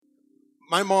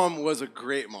My mom was a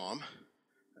great mom.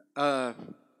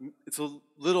 It's a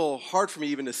little hard for me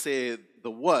even to say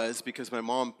the was because my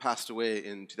mom passed away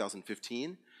in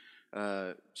 2015.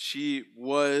 She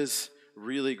was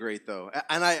really great, though.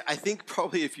 And I think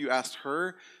probably if you asked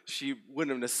her, she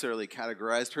wouldn't have necessarily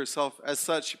categorized herself as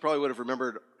such. She probably would have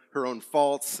remembered her own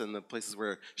faults and the places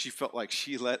where she felt like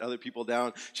she let other people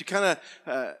down. She kind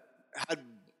of had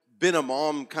been a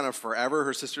mom kind of forever.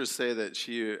 Her sisters say that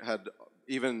she had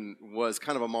even was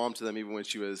kind of a mom to them even when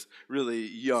she was really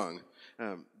young.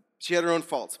 She had her own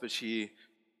faults, but she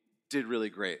did really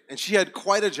great. And she had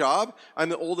quite a job. I'm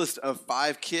the oldest of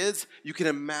 5 kids. You can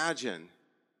imagine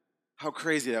how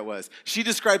crazy that was. She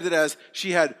described it as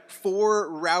she had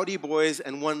 4 rowdy boys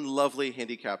and 1 lovely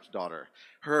handicapped daughter.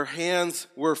 Her hands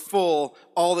were full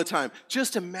all the time.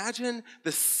 Just imagine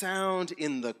the sound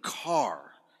in the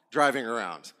car driving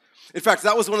around. In fact,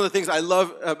 that was one of the things I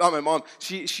love about my mom.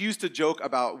 She used to joke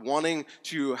about wanting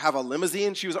to have a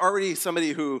limousine. She was already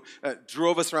somebody who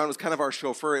drove us around, was kind of our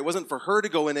chauffeur. It wasn't for her to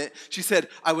go in it. She said,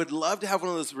 I would love to have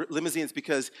one of those limousines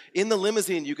because in the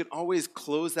limousine, you can always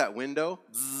close that window,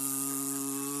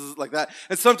 zzz, like that.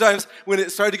 And sometimes when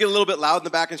it started to get a little bit loud in the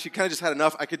back and she kind of just had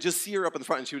enough, I could just see her up in the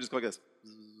front and she would just go like this.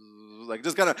 Like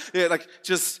just kind of, like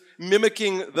just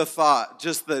mimicking the thought,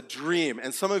 just the dream.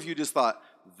 And some of you just thought,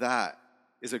 that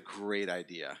is a great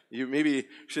idea. You maybe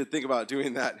should think about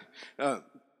doing that.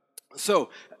 So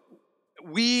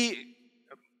we,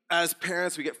 as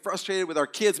parents, we get frustrated with our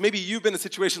kids. Maybe you've been in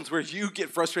situations where you get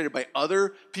frustrated by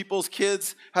other people's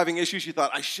kids having issues. You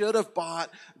thought, I should have bought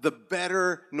the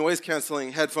better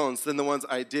noise-canceling headphones than the ones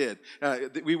I did.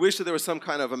 We wish that there was some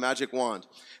kind of a magic wand.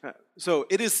 So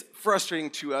it is frustrating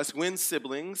to us when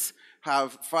siblings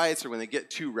have fights or when they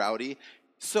get too rowdy.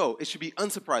 So it should be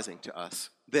unsurprising to us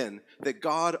then that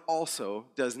God also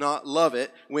does not love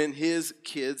it when his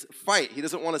kids fight. He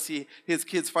doesn't want to see his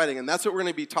kids fighting, and that's what we're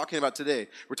going to be talking about today.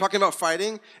 We're talking about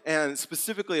fighting and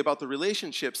specifically about the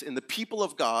relationships in the people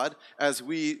of God as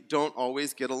we don't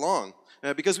always get along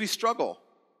because we struggle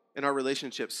in our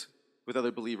relationships with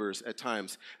other believers at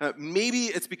times. Maybe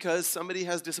it's because somebody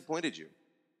has disappointed you.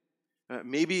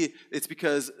 Maybe it's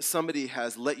because somebody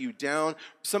has let you down.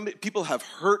 Some people have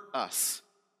hurt us.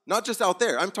 Not just out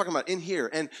there. I'm talking about in here.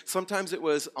 And sometimes it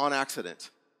was on accident.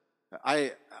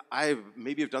 I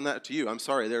maybe have done that to you. I'm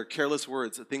sorry. There are careless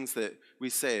words, things that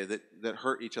we say that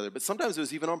hurt each other. But sometimes it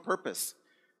was even on purpose.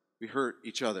 We hurt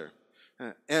each other.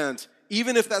 And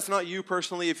even if that's not you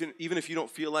personally, even if you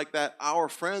don't feel like that, our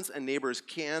friends and neighbors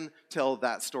can tell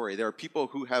that story. There are people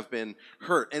who have been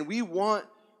hurt. And we want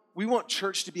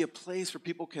church to be a place where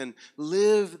people can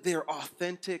live their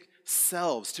authentic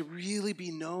selves, to really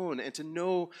be known and to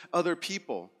know other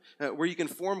people, where you can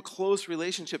form close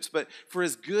relationships. But for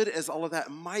as good as all of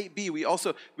that might be,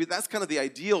 that's kind of the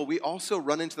ideal. We also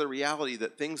run into the reality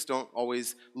that things don't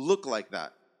always look like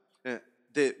that.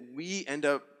 That we end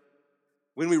up,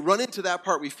 when we run into that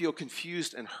part, we feel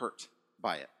confused and hurt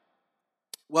by it.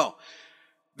 Well,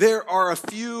 there are a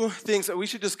few things that we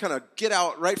should just kind of get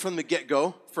out right from the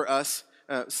get-go for us,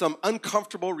 some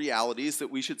uncomfortable realities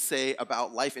that we should say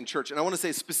about life in church. And I want to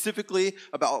say specifically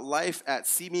about life at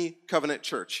Simi Covenant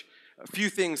Church. A few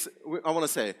things I want to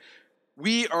say.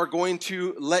 We are going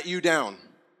to let you down.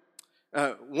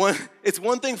 It's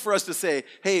one thing for us to say,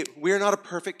 hey, we're not a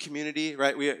perfect community,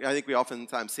 right? I think we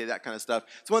oftentimes say that kind of stuff.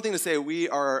 It's one thing to say we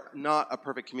are not a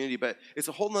perfect community, but it's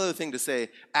a whole other thing to say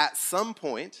at some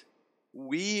point,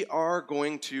 we are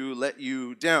going to let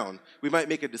you down. We might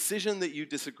make a decision that you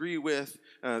disagree with.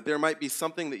 There might be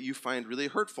something that you find really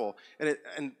hurtful,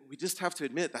 and we just have to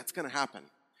admit that's going to happen.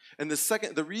 And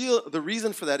the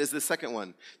reason for that is the second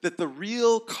one, that the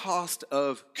real cost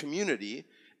of community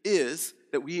is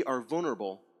that we are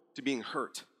vulnerable to being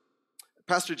hurt.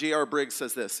 Pastor J.R. Briggs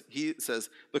says this. He says,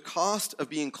 the cost of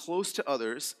being close to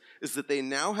others is that they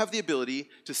now have the ability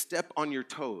to step on your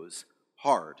toes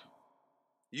hard.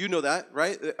 You know that,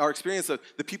 right? Our experience of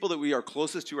the people that we are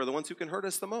closest to are the ones who can hurt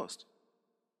us the most.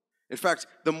 In fact,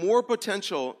 the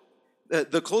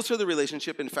closer the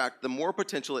relationship, in fact, the more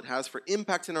potential it has for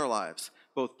impact in our lives,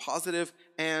 both positive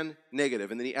and negative.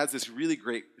 And then he adds this really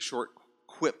great short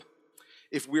quip.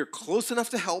 If we're close enough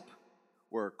to help,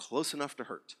 we're close enough to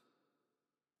hurt.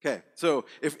 Okay, so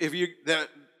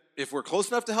if we're close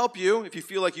enough to help you, if you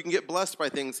feel like you can get blessed by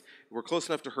things, we're close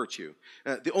enough to hurt you.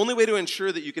 The only way to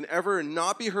ensure that you can ever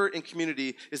not be hurt in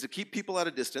community is to keep people at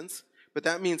a distance, but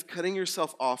that means cutting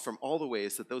yourself off from all the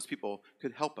ways that those people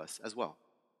could help us as well.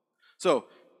 So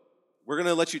we're going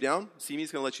to let you down.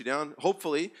 Simi's going to let you down.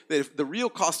 Hopefully, that if the real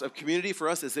cost of community for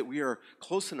us is that we are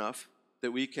close enough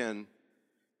that we can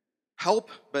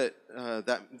help, but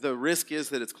that the risk is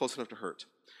that it's close enough to hurt.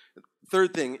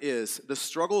 Third thing is the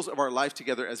struggles of our life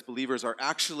together as believers are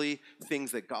actually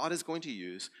things that God is going to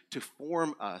use to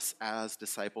form us as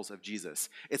disciples of Jesus.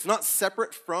 It's not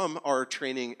separate from our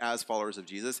training as followers of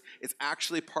Jesus. It's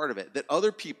actually part of it, that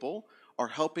other people are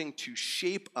helping to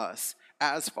shape us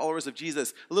as followers of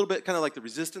Jesus. A little bit kind of like the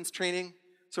resistance training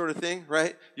sort of thing,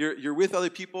 right? You're with other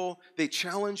people. They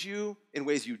challenge you in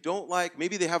ways you don't like.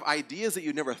 Maybe they have ideas that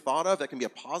you never thought of. That can be a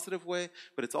positive way,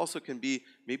 but it also can be,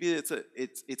 maybe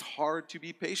it's hard to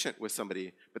be patient with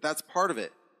somebody, but that's part of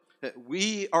it.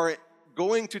 We are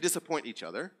going to disappoint each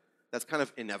other. That's kind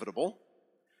of inevitable.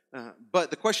 But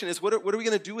the question is, what are we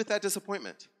going to do with that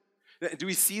disappointment? Do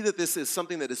we see that this is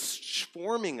something that is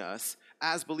forming us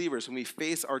as believers when we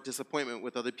face our disappointment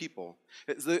with other people?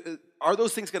 Are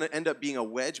those things going to end up being a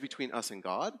wedge between us and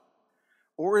God?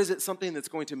 Or is it something that's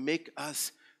going to make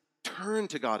us turn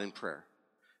to God in prayer?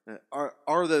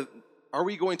 Are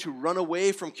we going to run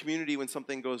away from community when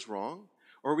something goes wrong?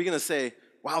 Or are we going to say,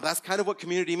 wow, that's kind of what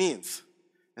community means,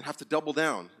 and have to double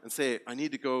down and say, I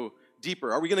need to go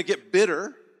deeper? Are we going to get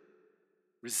bitter,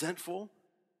 resentful?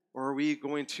 Or are we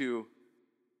going to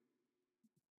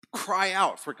cry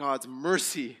out for God's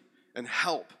mercy and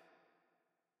help?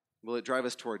 Will it drive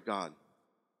us toward God?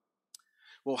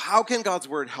 Well, how can God's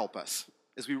word help us?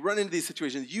 As we run into these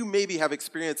situations, you maybe have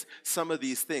experienced some of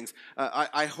these things.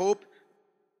 I hope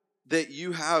that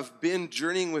you have been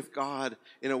journeying with God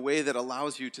in a way that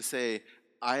allows you to say,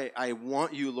 I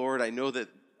want you, Lord. I know that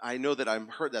I'm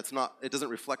hurt. It doesn't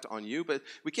reflect on you, but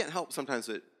we can't help sometimes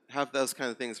that have those kind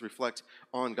of things reflect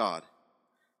on God.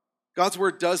 God's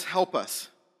word does help us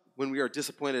when we are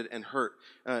disappointed and hurt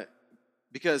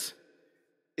because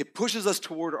it pushes us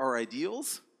toward our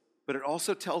ideals, but it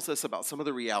also tells us about some of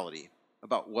the reality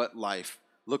about what life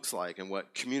looks like and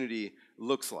what community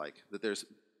looks like, that there's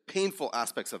painful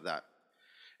aspects of that.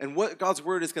 And what God's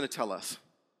word is going to tell us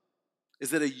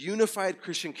is that a unified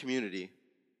Christian community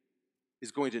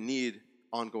is going to need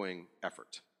ongoing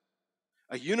effort.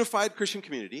 A unified Christian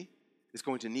community is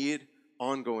going to need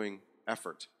ongoing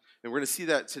effort. And we're going to see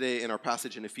that today in our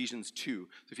passage in Ephesians 2.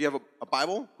 So if you have a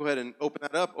Bible, go ahead and open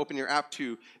that up. Open your app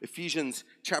to Ephesians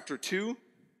chapter 2.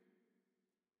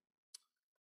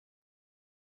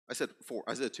 I said 4.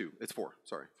 I said 2. It's 4.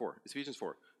 Sorry, 4. It's Ephesians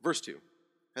 4. Verse 2.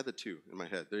 I had the 2 in my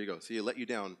head. There you go. See, it let you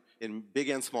down in big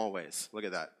and small ways. Look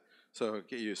at that. So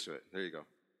get used to it. There you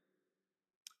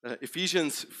go.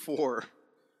 Ephesians 4.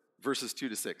 Verses 2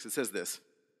 to 6, it says this: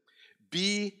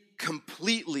 be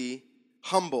completely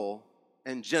humble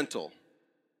and gentle.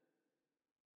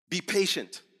 Be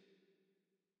patient,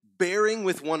 bearing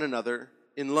with one another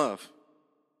in love.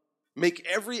 Make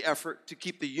every effort to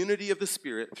keep the unity of the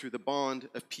Spirit through the bond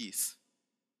of peace.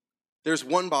 There's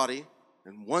one body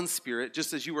and one Spirit,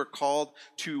 just as you were called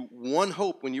to one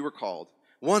hope when you were called,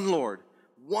 one Lord,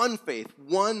 one faith,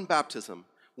 one baptism,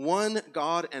 one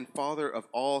God and Father of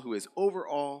all, who is over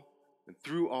all, and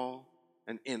through all,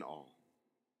 and in all.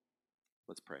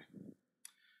 Let's pray.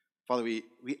 Father, we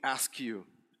ask you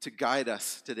to guide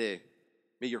us today.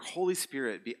 May your Holy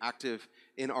Spirit be active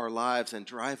in our lives and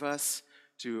drive us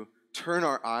to turn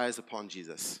our eyes upon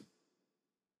Jesus,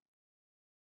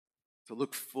 to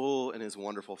look full in his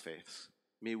wonderful face.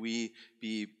 May we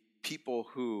be people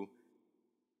who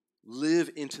live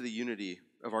into the unity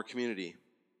of our community.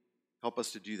 Help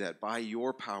us to do that by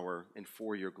your power and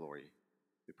for your glory.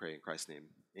 We pray in Christ's name.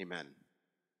 Amen.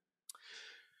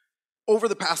 Over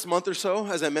the past month or so,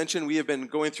 as I mentioned, we have been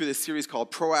going through this series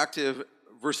called Proactive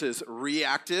versus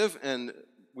Reactive. And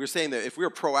we're saying that if we're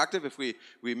proactive, if we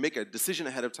make a decision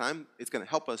ahead of time, it's going to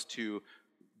help us to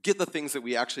get the things that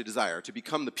we actually desire, to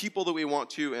become the people that we want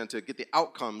to, and to get the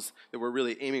outcomes that we're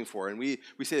really aiming for. And we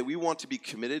say that we want to be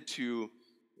committed to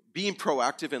being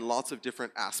proactive in lots of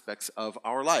different aspects of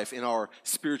our life, in our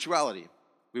spirituality.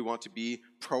 We want to be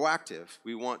proactive.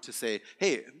 We want to say,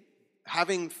 hey,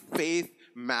 having faith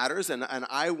matters, and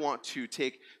I want to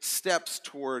take steps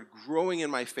toward growing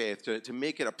in my faith, to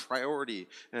make it a priority,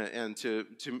 and to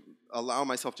allow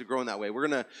myself to grow in that way. We're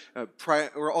going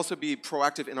to we'll also be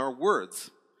proactive in our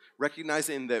words,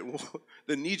 recognizing that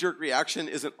the knee-jerk reaction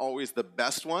isn't always the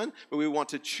best one, but we want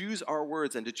to choose our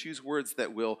words and to choose words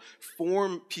that will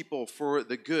form people for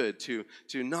the good, to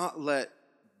not let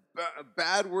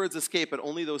bad words escape, but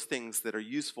only those things that are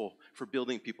useful for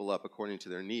building people up according to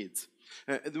their needs.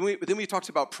 Then we talked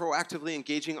about proactively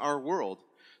engaging our world.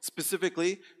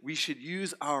 Specifically, we should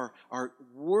use our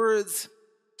words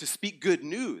to speak good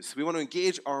news. We want to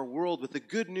engage our world with the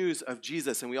good news of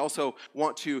Jesus, and we also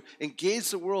want to engage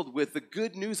the world with the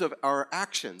good news of our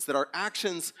actions, that our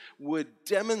actions would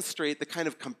demonstrate the kind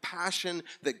of compassion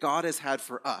that God has had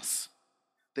for us,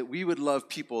 that we would love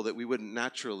people that we wouldn't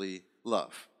naturally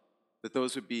love, that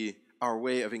those would be our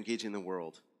way of engaging the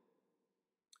world.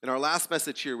 In our last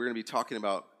message here, we're going to be talking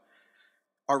about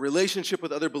our relationship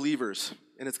with other believers.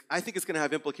 And I think it's going to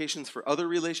have implications for other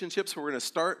relationships. We're going to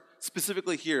start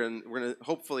specifically here, and we're going to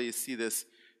hopefully see this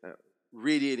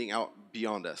radiating out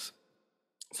beyond us.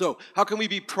 So, how can we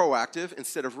be proactive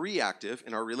instead of reactive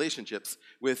in our relationships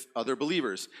with other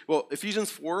believers? Well,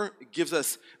 Ephesians 4 gives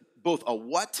us both a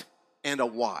what and a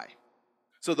why.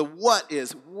 So the what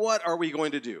is, what are we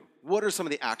going to do? What are some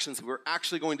of the actions we're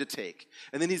actually going to take?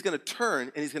 And then he's going to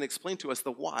turn and he's going to explain to us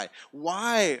the why.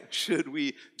 Why should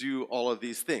we do all of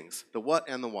these things? The what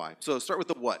and the why. So start with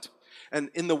the what. And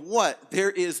in the what,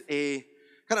 there is a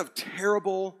kind of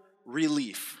terrible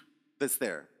relief that's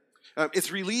there.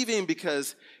 It's relieving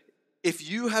because if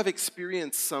you have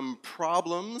experienced some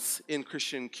problems in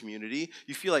Christian community,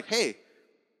 you feel like, hey,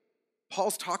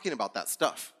 Paul's talking about that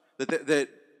stuff. That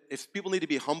if people need to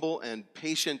be humble and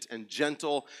patient and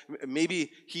gentle,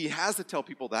 maybe he has to tell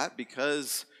people that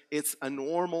because it's a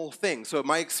normal thing. So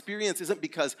my experience isn't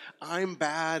because I'm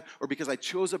bad or because I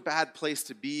chose a bad place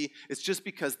to be. It's just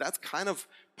because that's kind of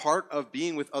part of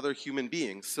being with other human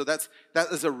beings. So that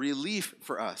is a relief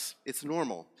for us. It's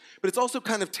normal. But it's also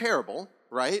kind of terrible,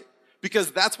 right?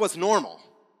 Because that's what's normal.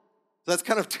 So that's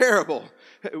kind of terrible.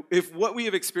 If what we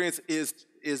have experienced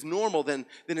is normal, then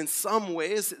in some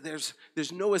ways,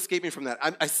 there's no escaping from that.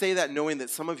 I say that knowing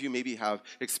that some of you maybe have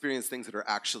experienced things that are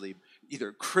actually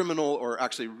either criminal or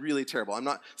actually really terrible. I'm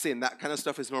not saying that kind of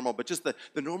stuff is normal, but just the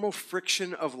normal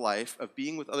friction of life, of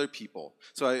being with other people.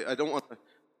 So I don't want to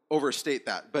overstate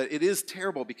that, but it is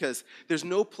terrible because there's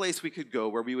no place we could go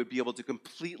where we would be able to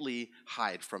completely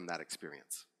hide from that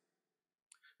experience.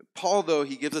 Paul, though,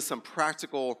 he gives us some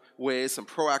practical ways, some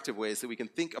proactive ways that we can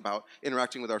think about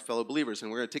interacting with our fellow believers,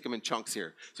 and we're going to take them in chunks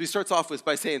here. So he starts off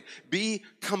by saying, be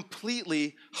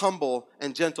completely humble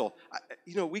and gentle.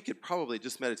 We could probably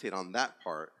just meditate on that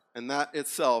part, and that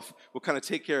itself will kind of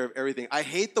take care of everything. I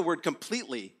hate the word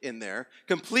completely in there,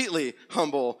 completely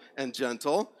humble and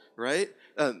gentle, right?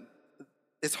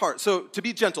 It's hard. So to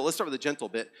be gentle, let's start with the gentle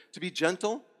bit. To be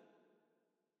gentle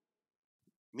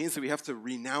means that we have to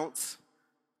renounce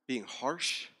being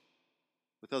harsh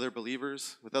with other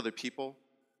believers, with other people.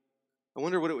 I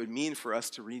wonder what it would mean for us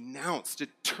to renounce, to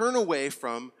turn away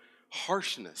from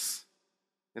harshness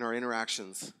in our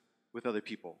interactions with other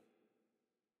people.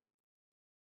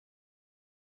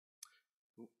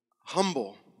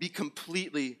 Humble, be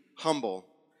completely humble.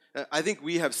 I think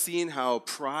we have seen how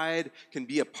pride can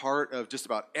be a part of just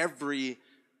about every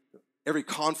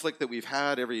conflict that we've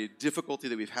had, every difficulty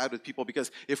that we've had with people,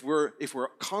 because if we're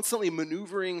constantly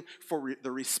maneuvering for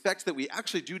the respect that we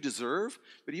actually do deserve,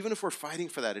 but even if we're fighting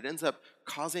for that, it ends up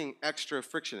causing extra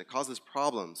friction. It causes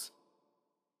problems.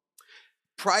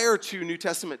 Prior to New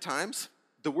Testament times,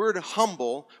 the word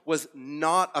humble was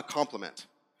not a compliment.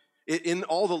 In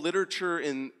all the literature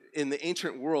in the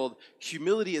ancient world,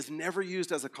 humility is never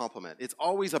used as a compliment. It's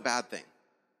always a bad thing.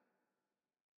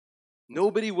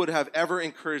 Nobody would have ever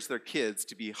encouraged their kids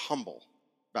to be humble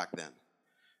back then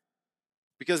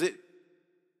because it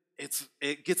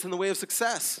gets in the way of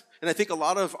success. And I think a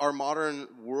lot of our modern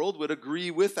world would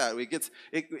agree with that. It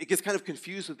gets kind of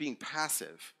confused with being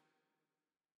passive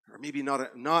or maybe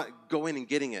not going and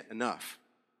getting it enough.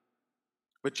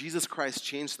 But Jesus Christ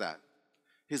changed that.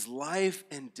 His life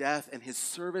and death and his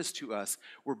service to us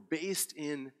were based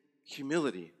in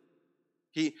humility.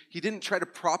 He didn't try to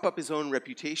prop up his own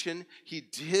reputation. He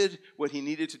did what he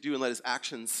needed to do and let his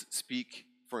actions speak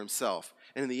for himself.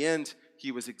 And in the end,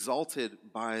 he was exalted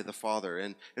by the Father.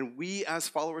 And we as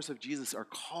followers of Jesus are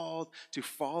called to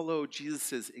follow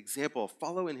Jesus' example,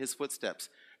 follow in his footsteps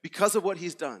because of what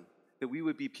he's done, that we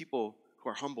would be people who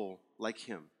are humble like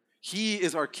him. He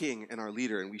is our king and our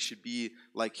leader, and we should be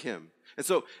like him. And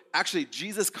so actually,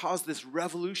 Jesus caused this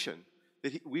revolution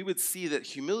that we would see that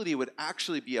humility would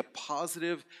actually be a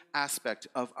positive aspect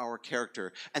of our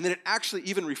character, and that it actually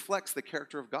even reflects the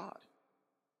character of God.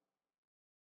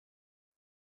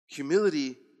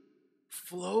 Humility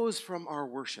flows from our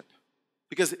worship.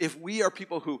 Because if we are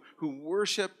people who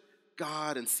worship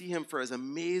God and see him for as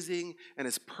amazing and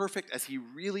as perfect as he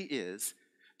really is,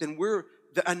 then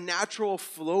a natural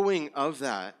flowing of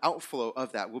that, outflow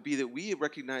of that, will be that we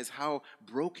recognize how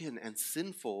broken and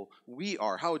sinful we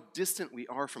are, how distant we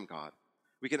are from God.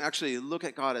 We can actually look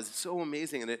at God as so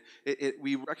amazing, and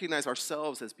we recognize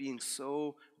ourselves as being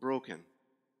so broken.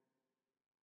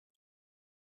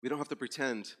 We don't have to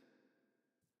pretend.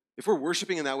 If we're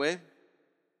worshiping in that way,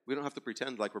 we don't have to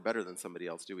pretend like we're better than somebody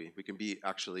else, do we? We can be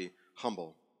actually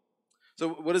humble. So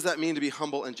what does that mean to be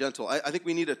humble and gentle? I think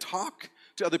we need to talk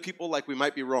to other people like we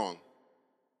might be wrong.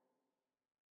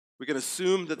 We can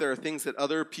assume that there are things that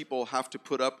other people have to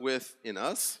put up with in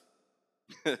us.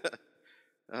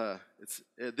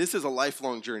 This is a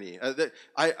lifelong journey.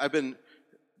 I've been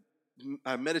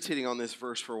meditating on this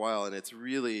verse for a while, and it's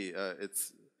really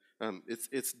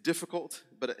it's difficult,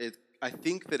 but I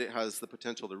think that it has the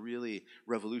potential to really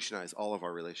revolutionize all of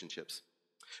our relationships.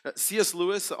 C.S.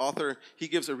 Lewis, the author, he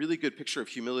gives a really good picture of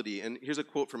humility, and here's a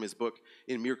quote from his book,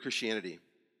 In Mere Christianity.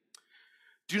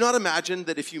 Do not imagine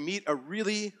that if you meet a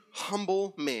really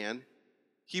humble man,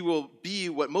 he will be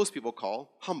what most people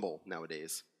call humble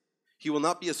nowadays. He will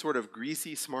not be a sort of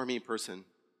greasy, smarmy person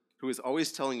who is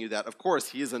always telling you that, of course,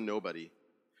 he is a nobody.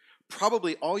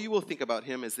 Probably all you will think about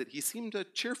him is that he seemed a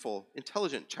cheerful,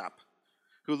 intelligent chap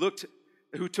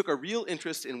who took a real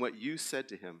interest in what you said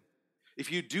to him. If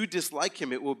you do dislike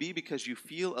him, it will be because you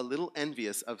feel a little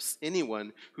envious of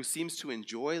anyone who seems to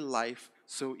enjoy life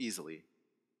so easily.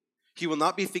 He will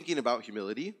not be thinking about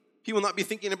humility. He will not be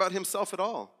thinking about himself at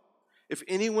all. If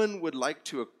anyone would like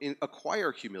to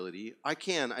acquire humility, I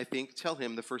think, tell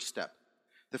him the first step.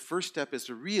 The first step is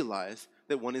to realize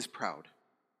that one is proud.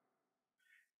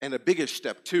 And a biggish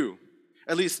step, too.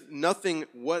 At least nothing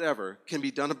whatever can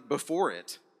be done before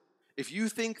it. If you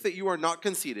think that you are not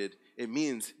conceited, it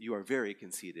means you are very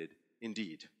conceited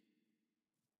indeed.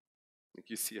 Thank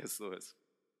you, C.S. Lewis.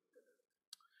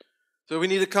 So we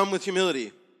need to come with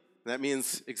humility. That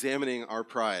means examining our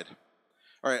pride.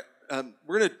 All right,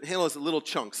 we're going to handle this in little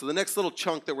chunks. So the next little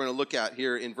chunk that we're going to look at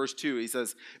here in verse 2, he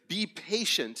says, be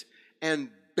patient and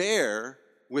bear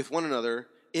with one another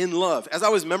in love. As I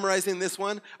was memorizing this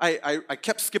one, I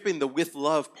kept skipping the with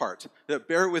love part. That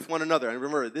bear with one another. And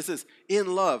remember, this is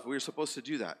in love. We're supposed to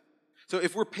do that. So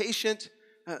if we're patient,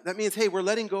 that means, hey, we're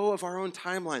letting go of our own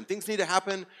timeline. Things need to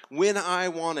happen when I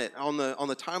want it, on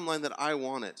the timeline that I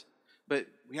want it. But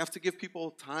we have to give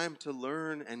people time to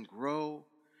learn and grow.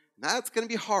 That's going to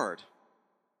be hard.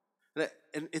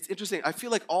 And it's interesting. I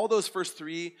feel like all those first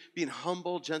three, being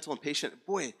humble, gentle, and patient,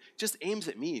 boy, just aims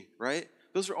at me, right?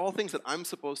 Those are all things that I'm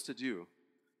supposed to do.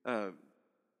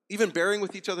 Even bearing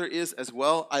with each other is as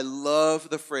well. I love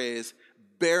the phrase,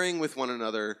 bearing with one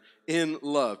another in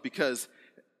love, because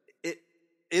it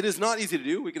is not easy to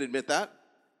do, we can admit that,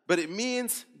 but it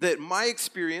means that my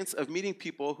experience of meeting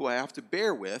people who I have to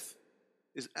bear with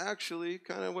is actually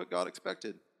kind of what God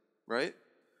expected, right?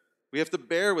 We have to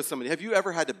bear with somebody. Have you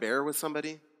ever had to bear with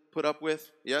somebody, put up with?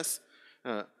 Yes?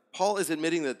 Paul is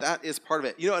admitting that that is part of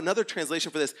it. You know, another translation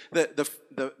for this,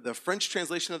 the French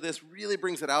translation of this really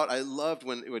brings it out. I loved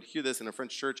when it would hear this in a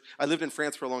French church. I lived in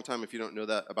France for a long time, if you don't know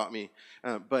that about me.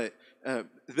 But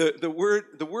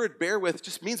the word bear with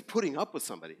just means putting up with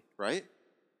somebody, right?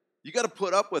 You got to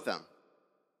put up with them.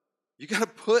 You got to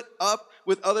put up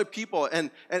with other people.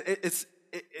 And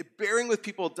bearing with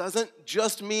people doesn't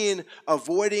just mean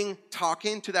avoiding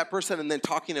talking to that person and then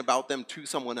talking about them to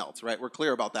someone else, right? We're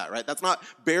clear about that, right? That's not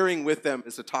bearing with them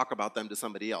is to talk about them to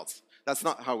somebody else. That's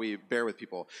not how we bear with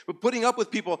people. But putting up with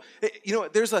people, you know,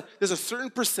 there's a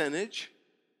certain percentage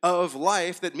of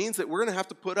life that means that we're going to have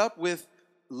to put up with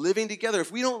living together.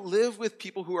 If we don't live with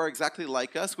people who are exactly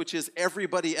like us, which is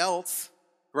everybody else,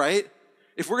 right?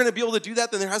 If we're going to be able to do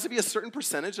that, then there has to be a certain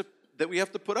percentage that we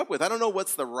have to put up with. I don't know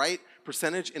what's the right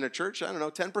percentage in a church. I don't know,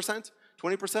 10%,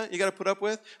 20% you got to put up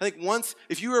with. I think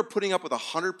if you are putting up with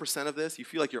 100% of this, you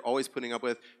feel like you're always putting up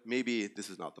with, maybe this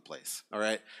is not the place, all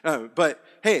right? But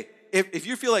hey, if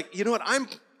you feel like, you know what,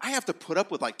 I have to put up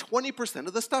with like 20%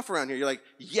 of the stuff around here, you're like,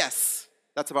 yes,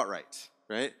 that's about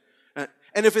right?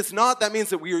 And if it's not, that means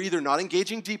that we are either not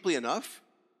engaging deeply enough,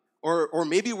 or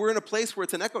maybe we're in a place where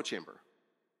it's an echo chamber,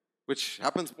 which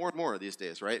happens more and more these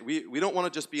days, right? We don't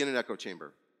want to just be in an echo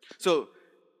chamber. So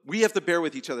we have to bear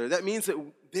with each other. That means that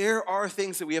there are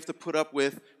things that we have to put up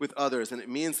with others, and it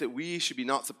means that we should be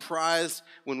not surprised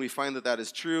when we find that that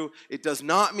is true. It does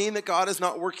not mean that God is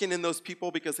not working in those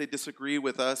people because they disagree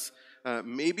with us.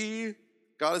 Maybe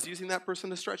God is using that person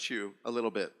to stretch you a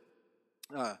little bit.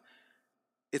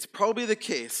 It's probably the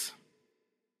case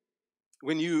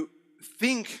when you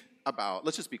think about,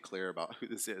 let's just be clear about who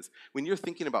this is. When you're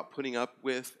thinking about putting up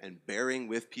with and bearing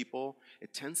with people,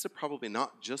 it tends to probably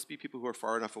not just be people who are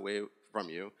far enough away from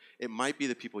you. It might be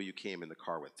the people you came in the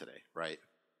car with today, right?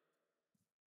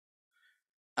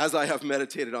 As I have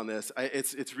meditated on this,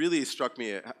 it's really struck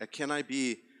me, can I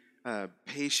be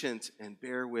patient and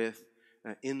bear with,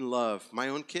 in love, my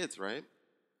own kids, right?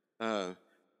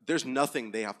 There's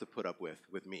nothing they have to put up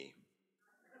with me.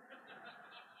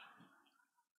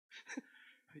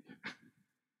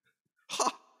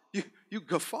 you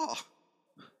guffaw.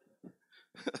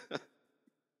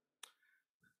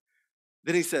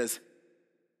 Then he says,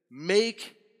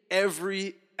 make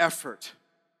every effort.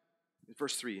 In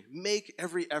verse 3, make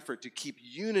every effort to keep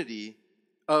unity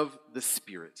of the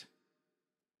Spirit.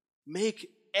 Make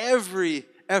every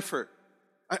effort.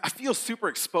 I feel super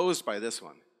exposed by this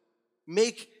one.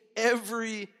 Make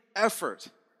every effort.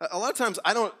 A lot of times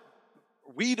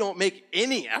we don't make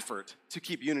any effort to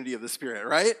keep unity of the Spirit,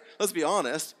 right? Let's be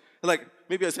honest. Like,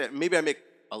 maybe I make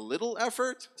a little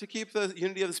effort to keep the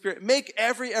unity of the Spirit. Make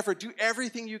every effort. Do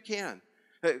everything you can.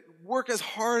 Work as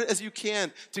hard as you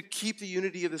can to keep the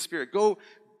unity of the Spirit. Go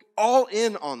all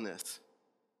in on this.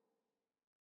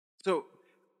 So,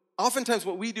 oftentimes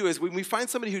what we do is when we find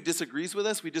somebody who disagrees with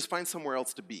us, we just find somewhere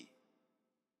else to be,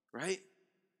 right?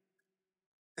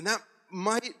 And that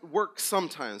might work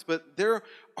sometimes, but there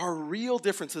are real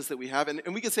differences that we have, and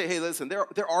we can say, hey, listen,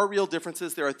 there are real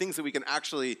differences. There are things that we can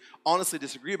actually honestly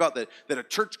disagree about that a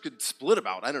church could split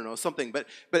about. I don't know, something. But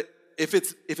if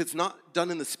it's not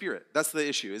done in the Spirit, that's the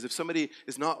issue, is if somebody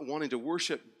is not wanting to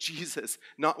worship Jesus,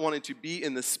 not wanting to be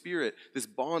in the Spirit, this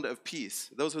bond of peace,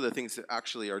 those are the things that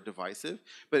actually are divisive.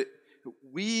 But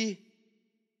we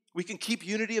can keep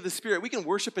unity of the Spirit. We can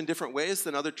worship in different ways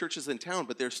than other churches in town,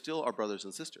 but they're still our brothers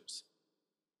and sisters.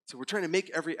 So we're trying to make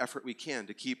every effort we can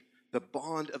to keep the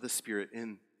bond of the Spirit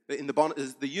in the bond,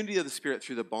 the unity of the Spirit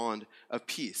through the bond of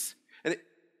peace. And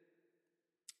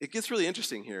it gets really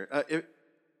interesting here.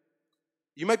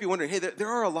 You might be wondering, hey, there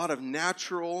are a lot of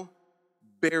natural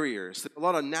barriers, a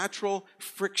lot of natural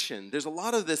friction. There's a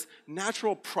lot of this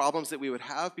natural problems that we would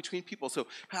have between people. So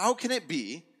how can it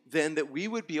be then that we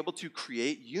would be able to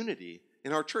create unity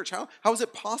in our church? How is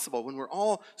it possible when we're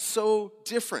all so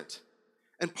different?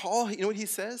 And Paul, you know what he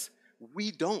says?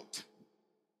 We don't.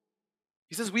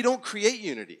 He says we don't create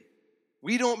unity.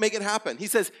 We don't make it happen. He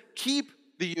says keep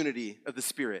the unity of the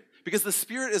Spirit, because the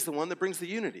Spirit is the one that brings the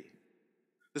unity.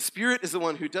 The Spirit is the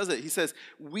one who does it. He says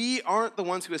we aren't the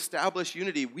ones who establish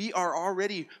unity. We are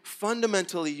already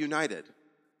fundamentally united.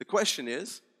 The question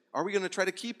is, are we going to try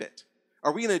to keep it?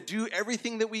 Are we going to do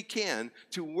everything that we can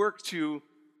to work to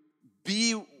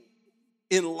be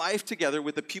in life together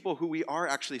with the people who we are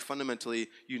actually fundamentally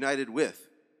united with?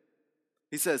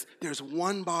 He says, there's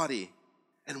one body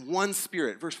and one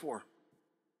Spirit. Verse 4.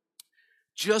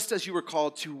 Just as you were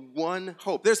called to one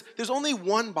hope. There's only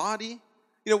one body.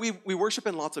 You know, we worship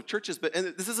in lots of churches,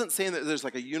 and this isn't saying that there's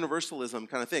like a universalism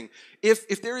kind of thing.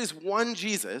 If there is one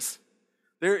Jesus,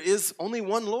 there is only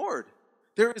one Lord.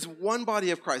 There is one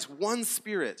body of Christ, one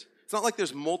Spirit. It's not like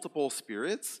there's multiple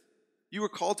spirits. You were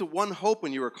called to one hope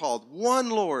when you were called, one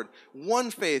Lord,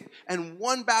 one faith, and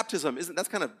one baptism. That's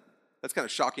kind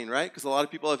of shocking, right? Because a lot of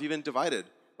people have even divided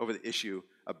over the issue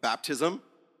of baptism.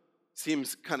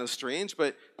 Seems kind of strange,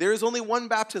 but there is only one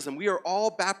baptism. We are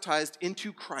all baptized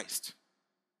into Christ.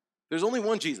 There's only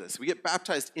one Jesus. We get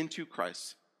baptized into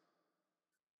Christ.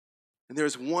 And there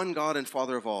is one God and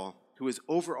Father of all, who is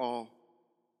over all,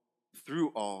 through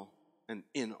all, and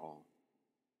in all.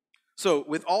 So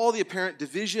with all the apparent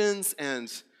divisions and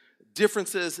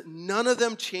differences, none of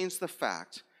them change the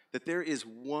fact that there is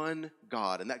one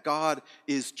God, and that God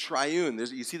is triune.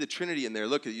 You see the Trinity in there.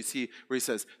 Look, you see where he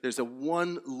says there's a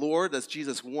one Lord, that's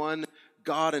Jesus, one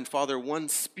God and Father, one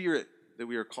Spirit that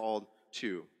we are called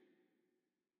to.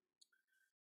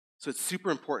 So it's super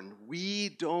important. We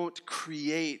don't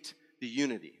create the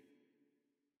unity.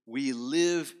 We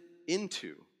live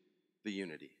into the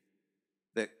unity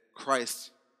that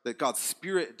God's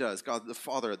Spirit does, God the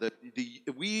Father,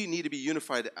 we need to be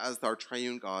unified as our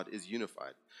triune God is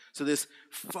unified. So this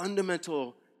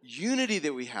fundamental unity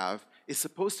that we have is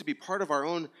supposed to be part of our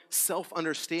own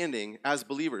self-understanding as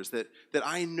believers, that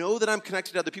I know that I'm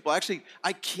connected to other people. Actually,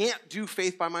 I can't do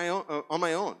faith by my own, on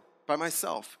my own, by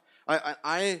myself.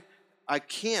 I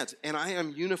can't, and I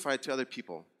am unified to other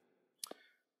people.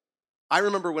 I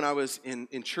remember when I was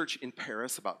in church in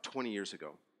Paris about 20 years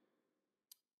ago.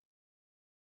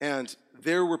 And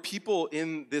there were people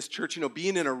in this church,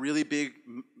 being in a really big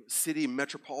city,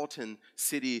 metropolitan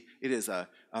city, it is a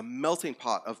melting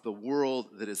pot of the world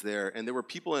that is there. And there were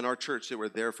people in our church that were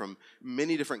there from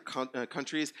many different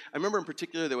countries. I remember in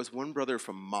particular there was one brother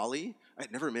from Mali.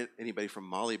 I'd never met anybody from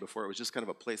Mali before. It was just kind of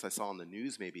a place I saw on the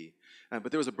news maybe.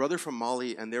 But there was a brother from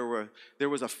Mali, and there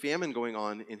was a famine going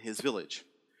on in his village.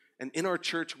 And in our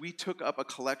church, we took up a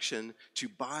collection to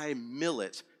buy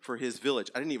millet for his village.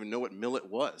 I didn't even know what millet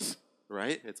was,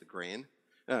 right? It's a grain.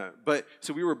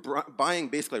 So we were buying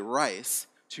basically rice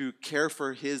to care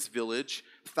for his village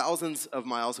thousands of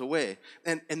miles away.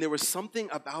 And there was something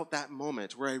about that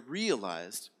moment where I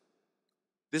realized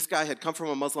this guy had come from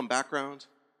a Muslim background.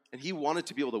 And he wanted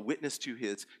to be able to witness to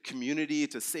his community,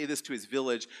 to say this to his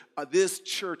village. This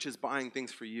church is buying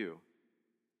things for you.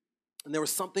 And there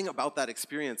was something about that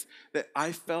experience that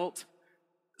I felt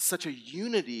such a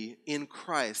unity in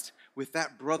Christ with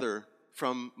that brother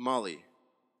from Mali.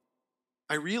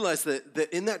 I realized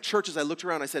that in that church, as I looked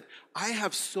around, I said, I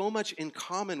have so much in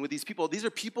common with these people. These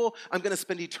are people I'm going to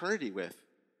spend eternity with.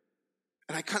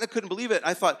 And I kind of couldn't believe it.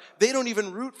 I thought, they don't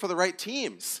even root for the right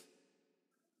teams.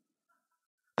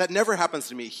 That never happens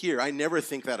to me here. I never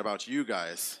think that about you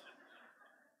guys.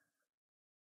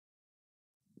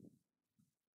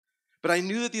 But I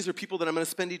knew that these are people that I'm going to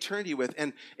spend eternity with,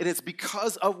 and it's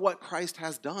because of what Christ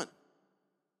has done,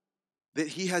 that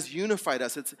he has unified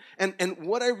us. And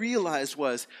what I realized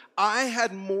was I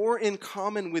had more in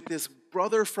common with this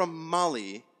brother from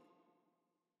Mali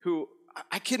who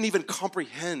I couldn't even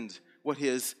comprehend what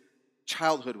his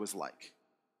childhood was like.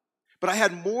 But I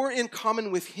had more in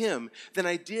common with him than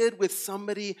I did with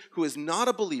somebody who is not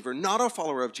a believer, not a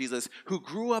follower of Jesus, who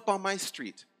grew up on my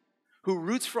street, who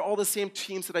roots for all the same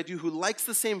teams that I do, who likes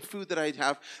the same food that I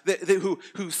have,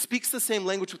 who speaks the same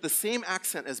language with the same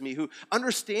accent as me, who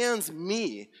understands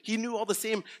me. He knew all the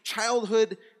same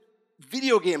childhood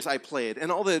video games I played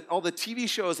and all the TV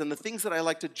shows and the things that I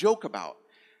like to joke about.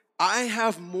 I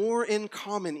have more in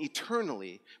common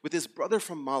eternally with this brother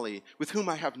from Mali with whom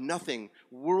I have nothing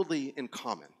worldly in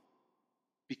common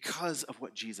because of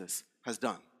what Jesus has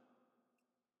done.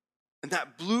 And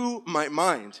that blew my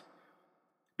mind.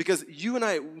 Because you and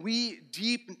I, we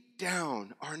deep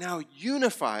down are now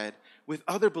unified with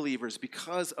other believers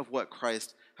because of what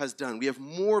Christ has done. We have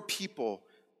more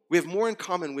in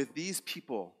common with these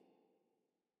people,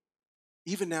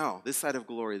 even now, this side of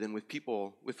glory, than with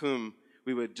people with whom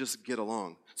we would just get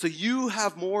along. So you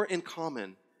have more in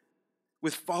common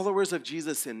with followers of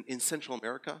Jesus in Central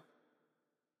America.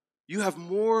 You have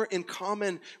more in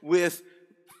common with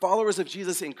followers of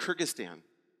Jesus in Kyrgyzstan.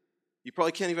 You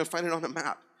probably can't even find it on a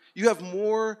map. You have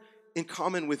more in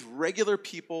common with regular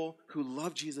people who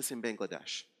love Jesus in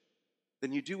Bangladesh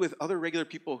than you do with other regular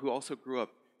people who also grew up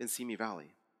in Simi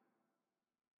Valley.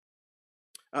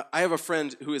 I have a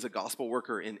friend who is a gospel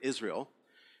worker in Israel,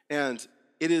 and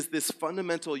it is this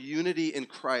fundamental unity in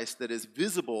Christ that is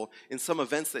visible in some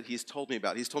events that he's told me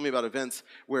about. He's told me about events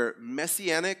where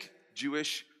Messianic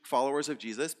Jewish followers of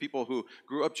Jesus, people who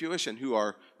grew up Jewish and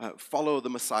who follow the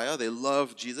Messiah, they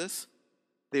love Jesus.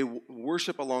 They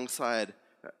worship alongside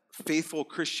faithful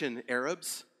Christian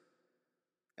Arabs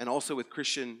and also with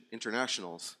Christian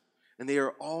internationals. And they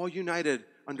are all united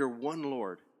under one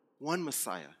Lord, one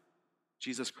Messiah,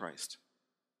 Jesus Christ.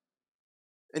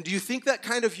 And do you think that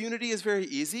kind of unity is very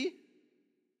easy?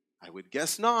 I would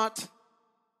guess not.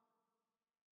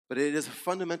 But it is a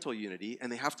fundamental unity, and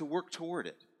they have to work toward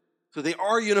it. So they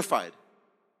are unified.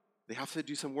 They have to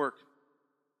do some work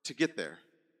to get there.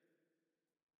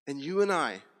 And you and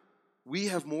I, we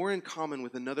have more in common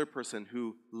with another person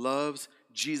who loves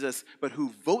Jesus, but who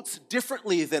votes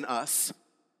differently than us,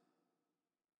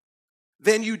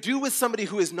 than you do with somebody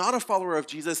who is not a follower of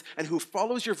Jesus and who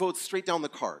follows your votes straight down the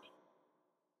card.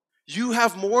 You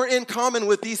have more in common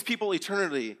with these people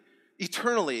eternally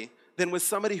than with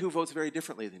somebody who votes very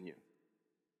differently than you.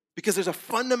 Because there's a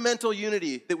fundamental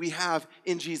unity that we have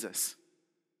in Jesus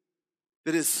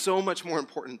that is so much more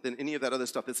important than any of that other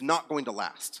stuff that's not going to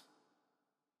last.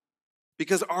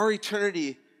 Because our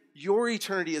eternity, your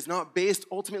eternity, is not based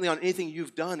ultimately on anything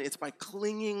you've done. It's by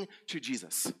clinging to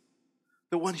Jesus,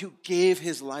 the one who gave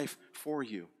his life for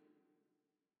you,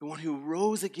 the one who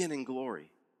rose again in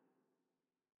glory.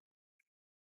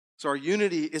 So our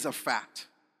unity is a fact.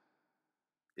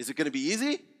 Is it going to be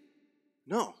easy?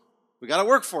 No. We got to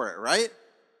work for it, right?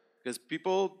 Because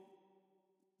people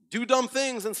do dumb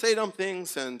things and say dumb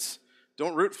things and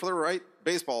don't root for the right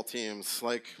baseball teams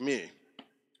like me,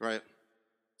 right?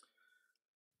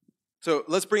 So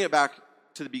let's bring it back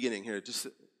to the beginning here, just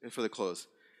for the close.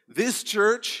 This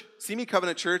church, Simi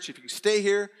Covenant Church, if you stay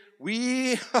here,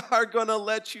 we are going to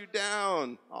let you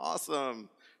down. Awesome,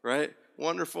 right?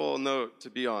 Wonderful note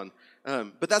to be on.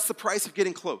 But that's the price of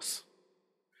getting close.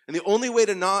 And the only way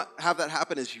to not have that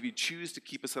happen is if you choose to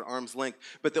keep us at arm's length.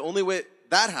 But the only way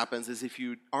that happens is if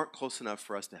you aren't close enough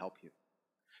for us to help you.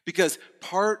 Because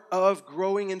part of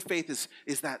growing in faith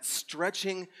is that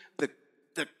stretching,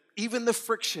 even the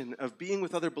friction of being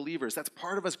with other believers. That's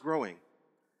part of us growing.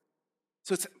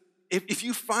 So if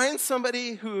you find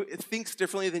somebody who thinks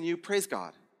differently than you, praise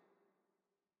God.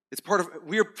 It's part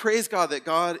of, praise God that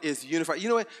God is unified. You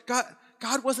know what?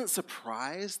 God wasn't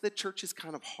surprised that church is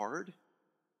kind of hard.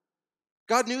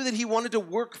 God knew that he wanted to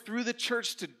work through the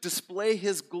church to display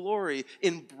his glory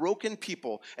in broken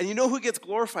people. And you know who gets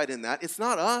glorified in that? It's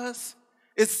not us.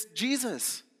 It's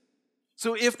Jesus.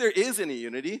 So if there is any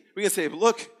unity, we can say,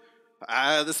 look,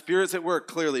 the Spirit's at work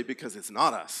clearly because it's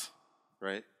not us,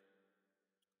 right?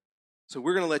 So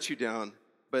we're going to let you down,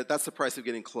 but that's the price of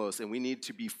getting close. And we need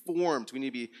to be formed. We need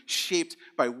to be shaped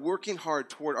by working hard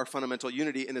toward our fundamental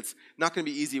unity. And it's not going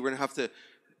to be easy. We're going to have to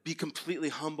be completely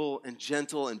humble and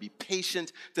gentle and be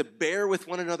patient, to bear with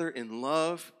one another in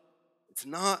love. It's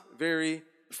not very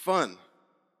fun.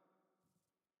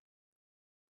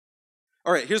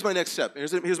 All right, here's my next step.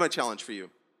 Here's my challenge for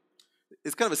you.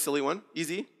 It's kind of a silly one,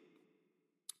 easy.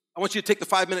 I want you to take the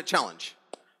 5-minute challenge.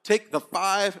 Take the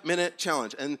 5-minute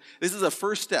challenge. And this is a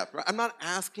first step. I'm not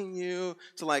asking you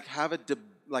to have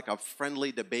a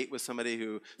friendly debate with somebody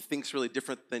who thinks really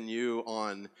different than you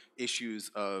on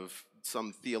issues of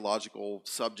some theological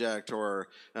subject or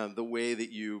the way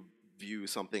that you view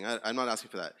something. I'm not asking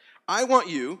for that. I want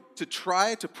you to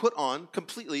try to put on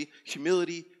completely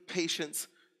humility, patience,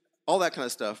 all that kind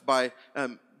of stuff by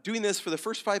doing this for the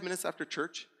first 5 minutes after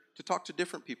church to talk to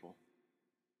different people.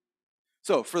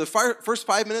 So for the first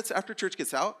 5 minutes after church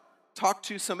gets out, talk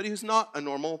to somebody who's not a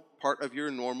normal part of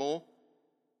your normal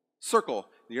circle.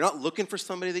 You're not looking for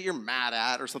somebody that you're mad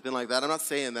at or something like that. I'm not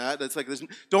saying that. It's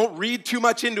don't read too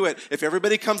much into it. If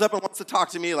everybody comes up and wants to talk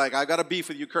to me, I've got a beef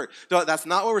with you, Kurt. No, that's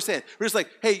not what we're saying. We're just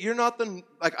hey, you're not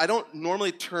I don't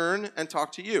normally turn and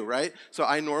talk to you, right? So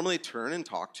I normally turn and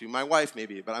talk to my wife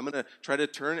maybe, but I'm going to try to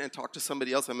turn and talk to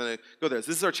somebody else. I'm going to go there. So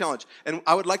this is our challenge. And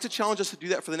I would like to challenge us to do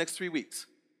that for the next 3 weeks.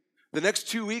 The next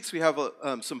 2 weeks, we have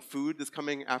some food that's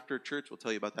coming after church. We'll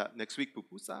tell you about that next week.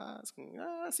 Pupusas.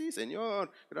 Ah, sí, Señor.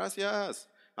 Gracias.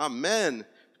 Amen.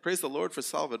 Praise the Lord for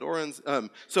Salvadorans.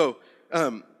 So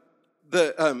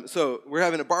we're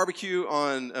having a barbecue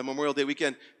on Memorial Day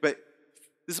weekend, but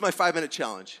this is my 5-minute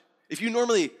challenge. If you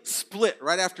normally split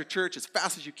right after church as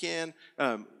fast as you can,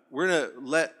 we're going to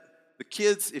let the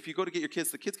kids, if you go to get your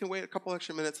kids, the kids can wait a couple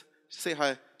extra minutes. Say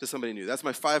hi to somebody new. That's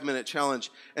my 5-minute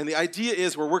challenge. And the idea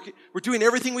is we're doing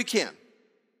everything we can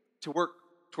to work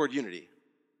toward unity,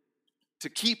 to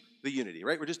keep the unity,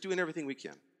 right? We're just doing everything we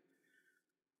can.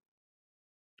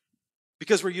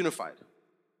 Because we're unified.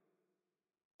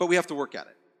 But we have to work at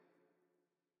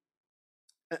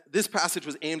it. This passage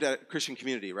was aimed at a Christian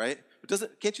community, right?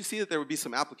 But can't you see that there would be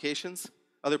some applications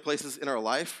other places in our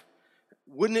life?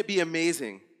 Wouldn't it be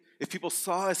amazing if people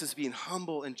saw us as being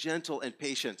humble and gentle and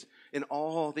patient in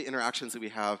all the interactions that we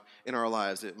have in our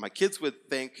lives? My kids would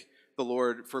thank the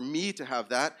Lord for me to have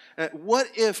that. What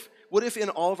if in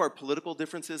all of our political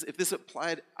differences, if this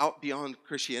applied out beyond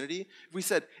Christianity,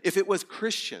 if it was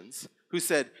Christians who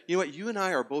said, you know what, you and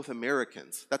I are both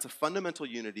Americans. That's a fundamental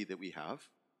unity that we have.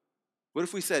 What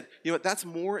if we said, you know what, that's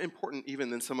more important even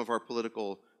than some of our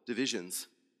political divisions?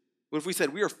 What if we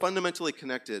said, we are fundamentally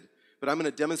connected, but I'm going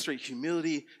to demonstrate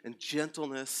humility and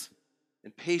gentleness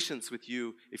and patience with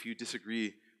you if you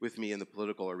disagree with me in the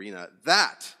political arena?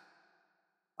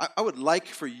 I would like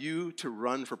for you to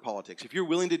run for politics. If you're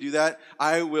willing to do that,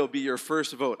 I will be your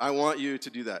first vote. I want you to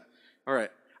do that. All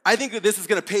right. I think that this is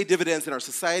going to pay dividends in our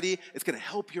society. It's going to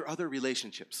help your other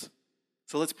relationships.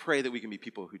 So let's pray that we can be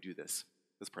people who do this.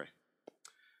 Let's pray.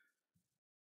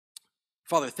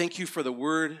 Father, thank you for the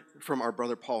word from our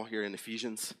brother Paul here in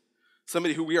Ephesians.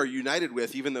 Somebody who we are united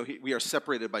with, even though we are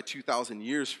separated by 2,000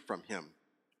 years from him.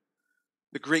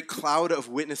 The great cloud of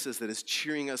witnesses that is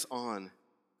cheering us on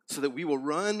so that we will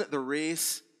run the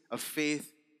race of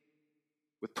faith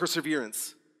with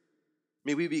perseverance.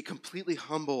 May we be completely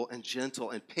humble and gentle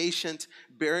and patient,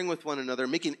 bearing with one another,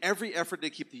 making every effort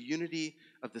to keep the unity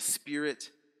of the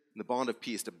Spirit and the bond of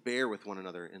peace, to bear with one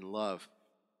another in love.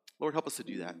 Lord, help us to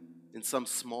do that in some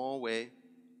small way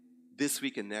this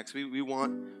week and next. We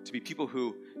want to be people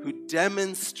who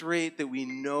demonstrate that we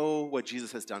know what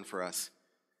Jesus has done for us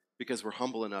because we're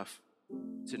humble enough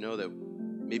to know that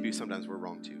maybe sometimes we're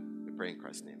wrong too. We pray in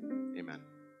Christ's name. Amen.